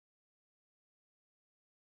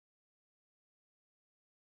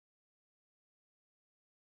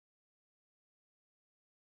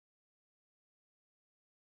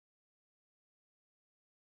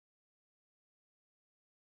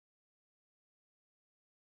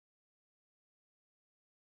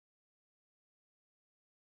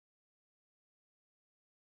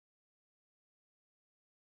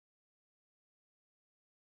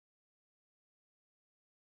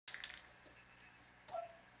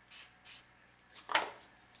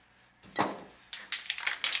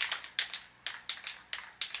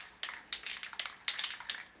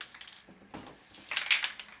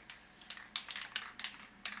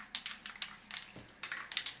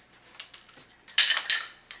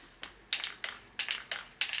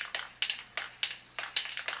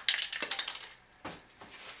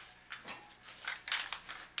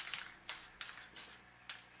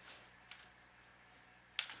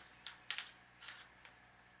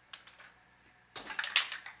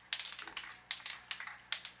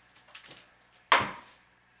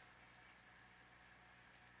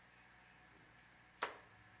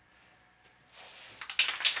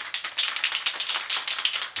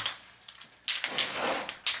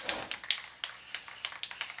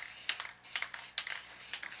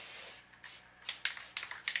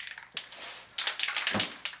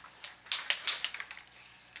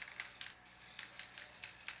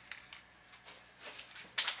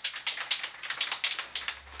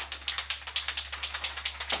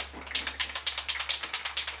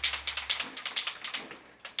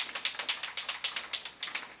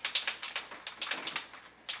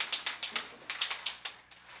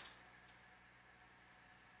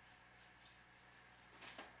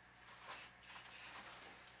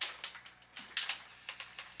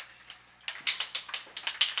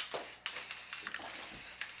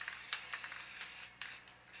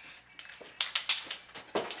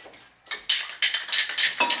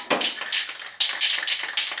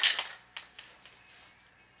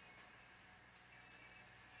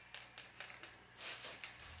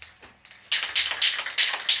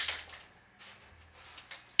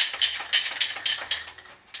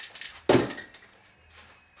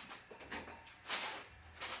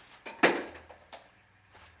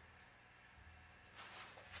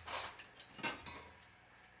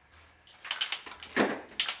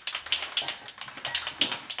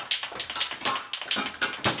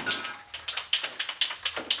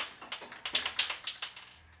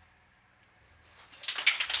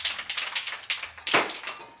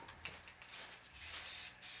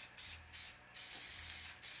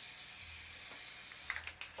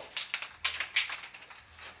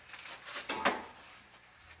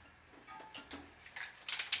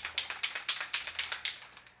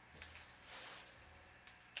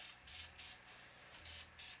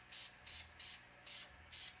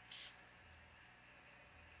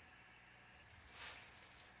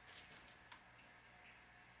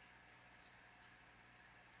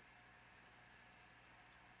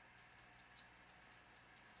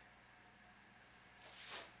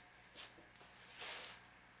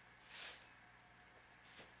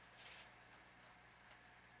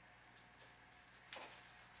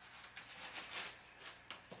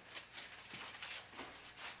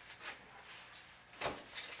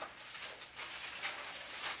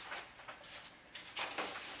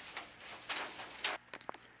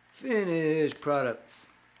finished product.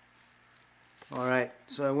 Alright,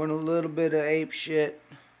 so I went a little bit of ape shit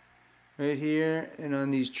right here and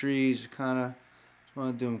on these trees. Kind of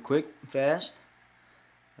want to do them quick, fast.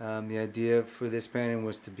 The idea for this painting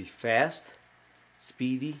was to be fast,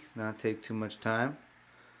 speedy, not take too much time.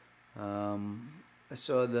 I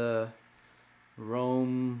saw the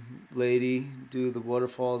Rome lady do the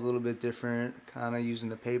waterfalls a little bit different, kind of using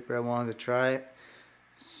the paper. I wanted to try it,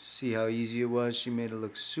 see how easy it was. She made it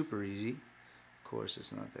look super easy. Of course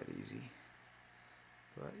it's not that easy,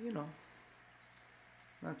 but you know,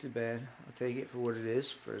 not too bad. I'll take it for what it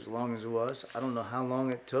is, for as long as it was. I don't know how long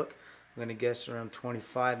it took. I'm gonna guess around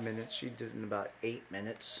 25 minutes. She did it in about 8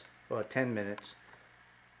 minutes, or 10 minutes,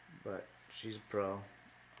 but she's a pro.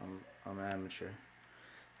 I'm an amateur.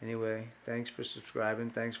 Anyway, thanks for subscribing.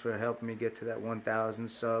 Thanks for helping me get to that 1,000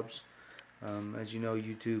 subs. As you know,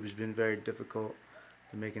 YouTube has been very difficult.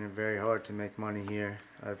 They're making it very hard to make money here.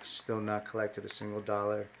 I've still not collected a single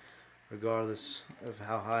dollar. Regardless of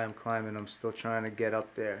how high I'm climbing, I'm still trying to get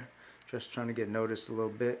up there. Just trying to get noticed a little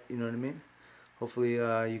bit, you know what I mean? Hopefully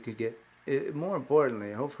you could get, more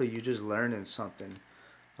importantly, hopefully you're just learning something.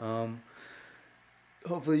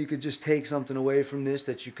 Hopefully you could just take something away from this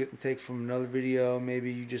that you couldn't take from another video.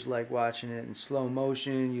 Maybe you just like watching it in slow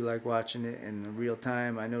motion, you like watching it in real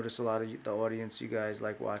time. I notice a lot of the audience, you guys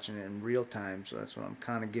like watching it in real time, so that's what I'm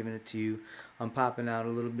kind of giving it to you. I'm popping out a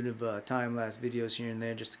little bit of time-lapse videos here and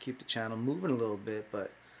there just to keep the channel moving a little bit, but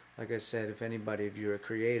like I said, if anybody of you are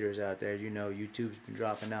creators out there, you know YouTube's been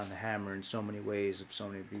dropping down the hammer in so many ways. So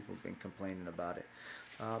many people have been complaining about it.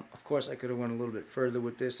 Of course, I could have went a little bit further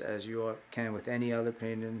with this, as you can with any other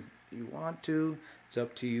painting you want to. It's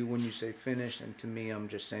up to you when you say finish, and to me, I'm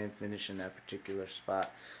just saying finish in that particular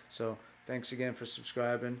spot. So, thanks again for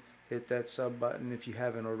subscribing. Hit that sub button if you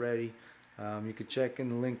haven't already. You could check in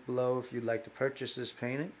the link below if you'd like to purchase this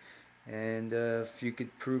painting. And if you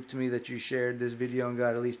could prove to me that you shared this video and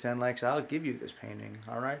got at least 10 likes, I'll give you this painting.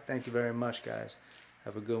 Alright? Thank you very much, guys.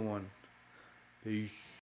 Have a good one. Peace.